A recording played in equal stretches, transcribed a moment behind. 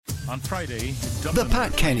On Friday, The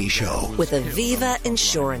Pat Kenny Show with Aviva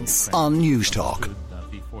Insurance on News Talk.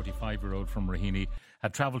 The 45-year-old from Raheny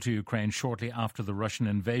had travelled to Ukraine shortly after the Russian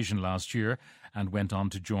invasion last year and went on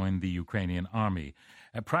to join the Ukrainian army.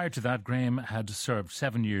 Prior to that, Graham had served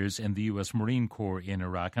 7 years in the US Marine Corps in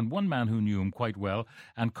Iraq, and one man who knew him quite well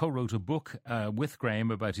and co-wrote a book with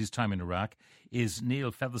Graham about his time in Iraq is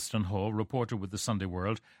Neil Fetherstonhaugh, reporter with the Sunday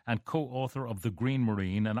World and co-author of The Green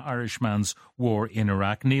Marine, An Irishman's War in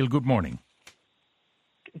Iraq. Neil, good morning.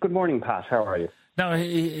 Good morning, Pat. How are you? Now,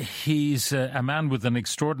 he's a man with an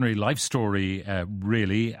extraordinary life story,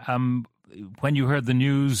 really. When you heard the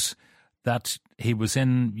news that he was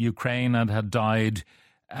in Ukraine and had died,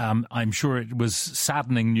 I'm sure it was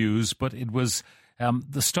saddening news, but it was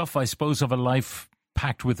the stuff, I suppose, of a life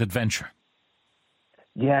packed with adventure.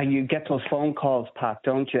 Yeah, you get those phone calls, Pat,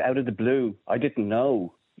 don't you, out of the blue. I didn't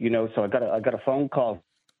know, so I got a phone call.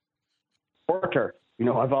 Reporter,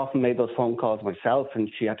 I've often made those phone calls myself,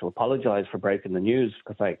 and she had to apologise for breaking the news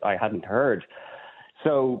because I hadn't heard.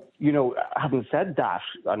 So, having said that,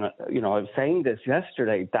 and, I was saying this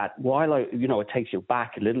yesterday, that while it takes you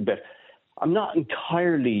back a little bit, I'm not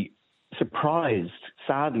entirely surprised,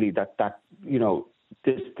 sadly, that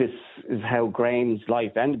this is how Graham's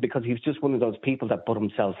life ended, because he's just one of those people that put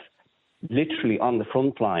himself literally on the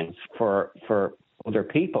front lines for other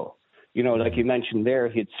people. Like you mentioned there,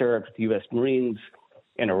 he had served with the US Marines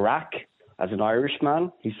in Iraq as an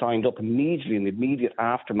Irishman. He signed up immediately in the immediate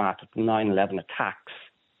aftermath of the 9/11 attacks.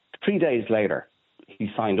 3 days later, he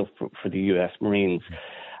signed up for the US Marines.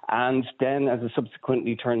 And then, as it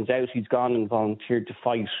subsequently turns out, he's gone and volunteered to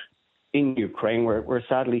fight in Ukraine, where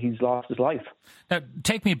sadly he's lost his life. Now,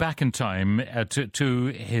 take me back in time to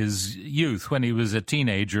his youth, when he was a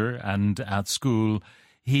teenager and at school.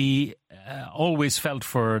 He always felt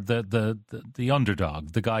for the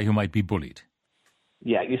underdog, the guy who might be bullied.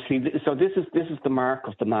 Yeah, you see, so this is the mark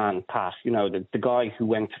of the man, Pat. The guy who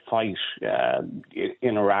went to fight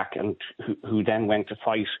in Iraq and who then went to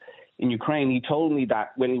fight in Ukraine. He told me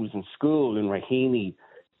that when he was in school in Raheny,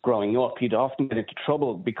 growing up, he'd often get into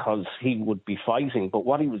trouble because he would be fighting. But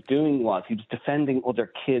what he was doing was he was defending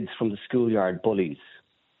other kids from the schoolyard bullies.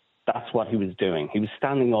 That's what he was doing. He was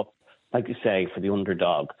standing up, like you say, for the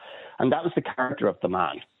underdog. And that was the character of the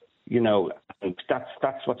man. And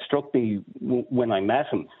that's what struck me when I met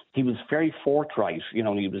him. He was very forthright,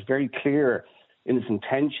 and he was very clear in his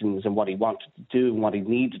intentions and what he wanted to do and what he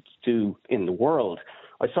needed to do in the world.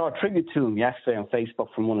 I saw a tribute to him yesterday on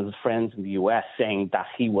Facebook from one of his friends in the US, saying that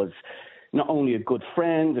he was not only a good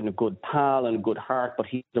friend and a good pal and a good heart, but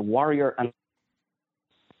he's a warrior, and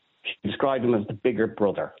she described him as the bigger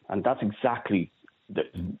brother. And that's exactly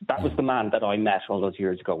that was the man that I met all those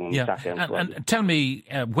years ago when we sat down. And tell me,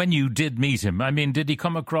 when you did meet him, I mean, did he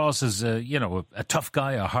come across as a tough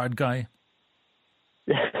guy, a hard guy?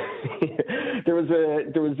 There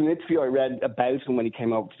was an interview I read about him when he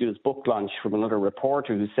came out to do his book launch from another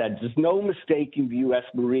reporter who said there's no mistaking the US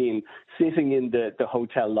Marine sitting in the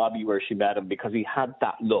hotel lobby where she met him, because he had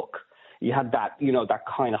that look. He had that, that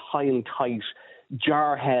kind of high and tight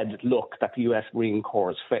jarhead look that the US Marine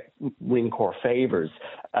Corps favours.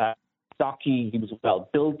 Stocky, he was well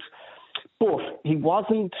built, but he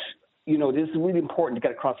wasn't, this is really important to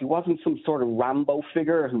get across, he wasn't some sort of Rambo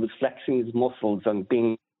figure who was flexing his muscles and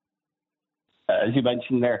being, as you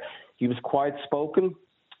mentioned there, he was quiet-spoken,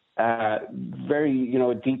 very,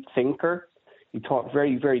 a deep thinker. He thought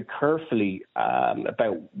very, very carefully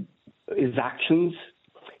about his actions.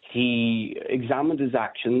 He examined his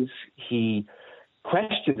actions. He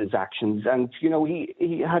questioned his actions, and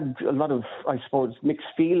he had a lot of, I suppose, mixed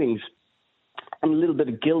feelings and a little bit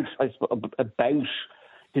of guilt about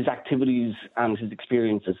his activities and his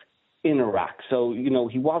experiences in Iraq. So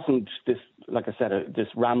he wasn't this, like I said, this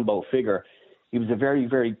Rambo figure. He was a very,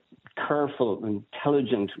 very careful,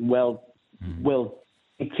 intelligent, well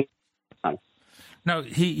man. Now,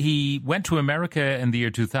 he went to America in the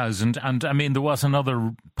year 2000, and, I mean, there was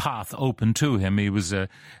another path open to him. He was a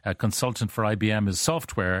consultant for IBM, as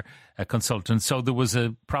software consultant, so there was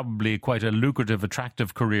probably quite a lucrative,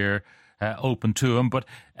 attractive career open to him. But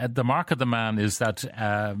the mark of the man is that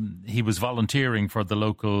he was volunteering for the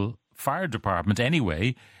local fire department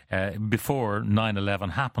anyway, before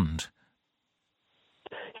 9/11 happened.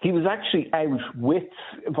 He was actually out with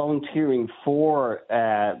volunteering for,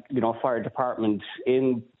 fire department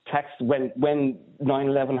in Texas when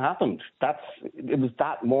 9/11 happened. It was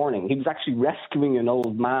that morning. He was actually rescuing an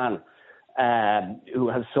old man who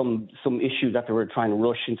has some issue that they were trying to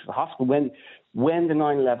rush into the hospital when the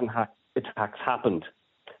 9/11 attacks happened.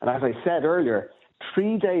 And as I said earlier,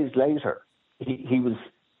 3 days later, he was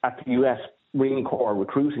at the US Marine Corps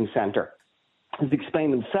recruiting centre. As he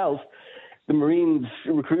explained himself, the Marines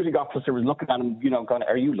recruiting officer was looking at him, going,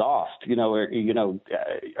 "Are you lost?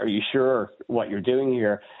 Are you sure what you're doing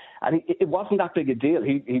here?" And it wasn't that big a deal.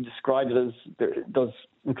 He described it as those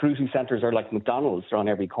recruiting centres are like McDonald's, they're on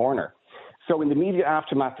every corner. So in the immediate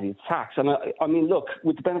aftermath of the attacks, and I mean, look,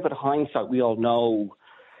 with the benefit of hindsight, we all know,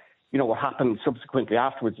 what happened subsequently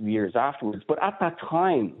afterwards, and years afterwards. But at that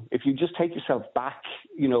time, if you just take yourself back,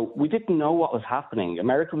 we didn't know what was happening.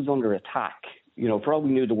 America was under attack. For all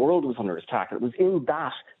we knew, the world was under attack. It was in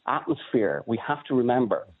that atmosphere, we have to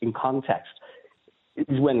remember, in context,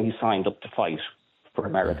 is when he signed up to fight for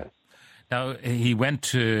America. Now, he went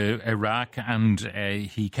to Iraq and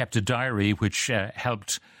he kept a diary which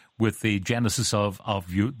helped with the genesis of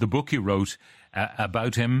the book you wrote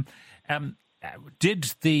about him.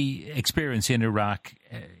 Did the experience in Iraq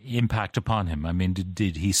impact upon him? I mean,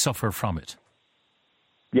 did he suffer from it?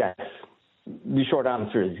 Yes. The short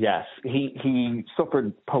answer is yes. He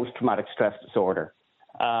suffered post-traumatic stress disorder.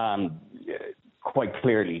 Quite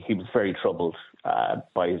clearly, he was very troubled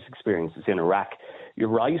by his experiences in Iraq. You're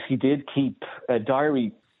right, he did keep a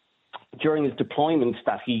diary during his deployments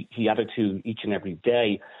that he added to each and every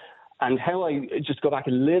day. And how I just go back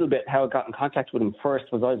a little bit, how I got in contact with him first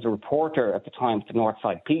was I was a reporter at the time for the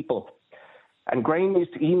Northside People. And Graham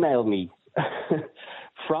used to email me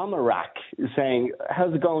from Iraq saying,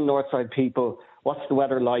 "How's it going, Northside People? What's the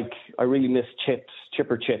weather like? I really miss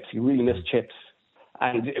chipper chips. You really miss chips."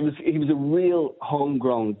 And he was a real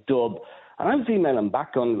homegrown dub. And I was emailing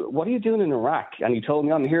back going, "What are you doing in Iraq?" And he told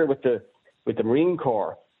me, "I'm here with the Marine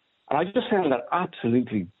Corps." And I just found that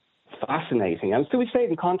absolutely fascinating. And so we stayed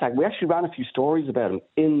in contact. We actually ran a few stories about him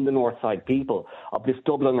in the Northside People, of this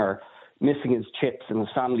Dubliner missing his chips and his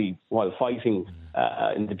family while fighting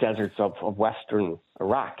in the deserts of western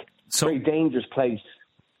Iraq. So, very dangerous place.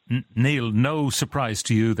 Neil, no surprise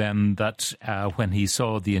to you then that when he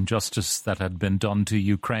saw the injustice that had been done to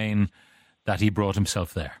Ukraine, that he brought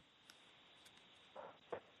himself there?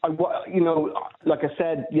 Like I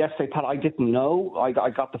said yesterday, Pat, I didn't know. I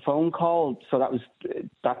got the phone call, so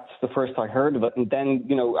that's the first I heard of it. And then,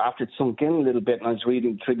 after it sunk in a little bit, and I was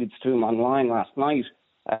reading tributes to him online last night,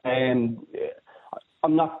 I'm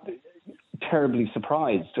not terribly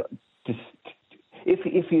surprised.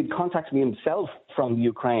 If he had contacted me himself from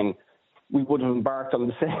Ukraine, we would have embarked on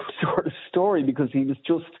the same sort of story, because he was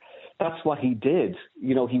just, that's what he did.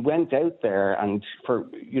 He went out there, and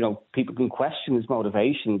people can question his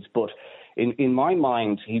motivations, but in my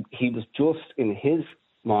mind, he was just, in his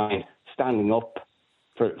mind, standing up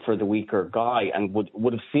for the weaker guy, and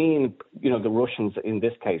would have seen, the Russians in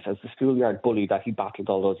this case as the schoolyard bully that he battled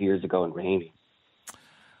all those years ago in Raheny.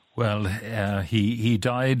 Well, he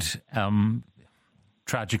died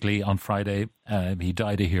tragically on Friday. He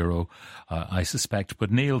died a hero, I suspect.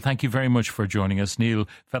 But Neil, thank you very much for joining us. Neil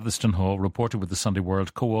Fetherstonhaugh, reporter with the Sunday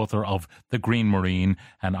World, co-author of The Green Marine,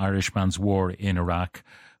 an Irishman's War in Iraq,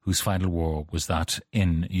 whose final war was that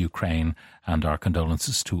in Ukraine, and our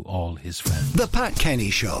condolences to all his friends. The Pat Kenny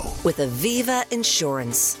Show with Aviva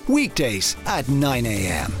Insurance. Weekdays at 9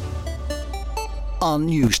 a.m. on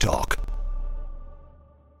News Talk.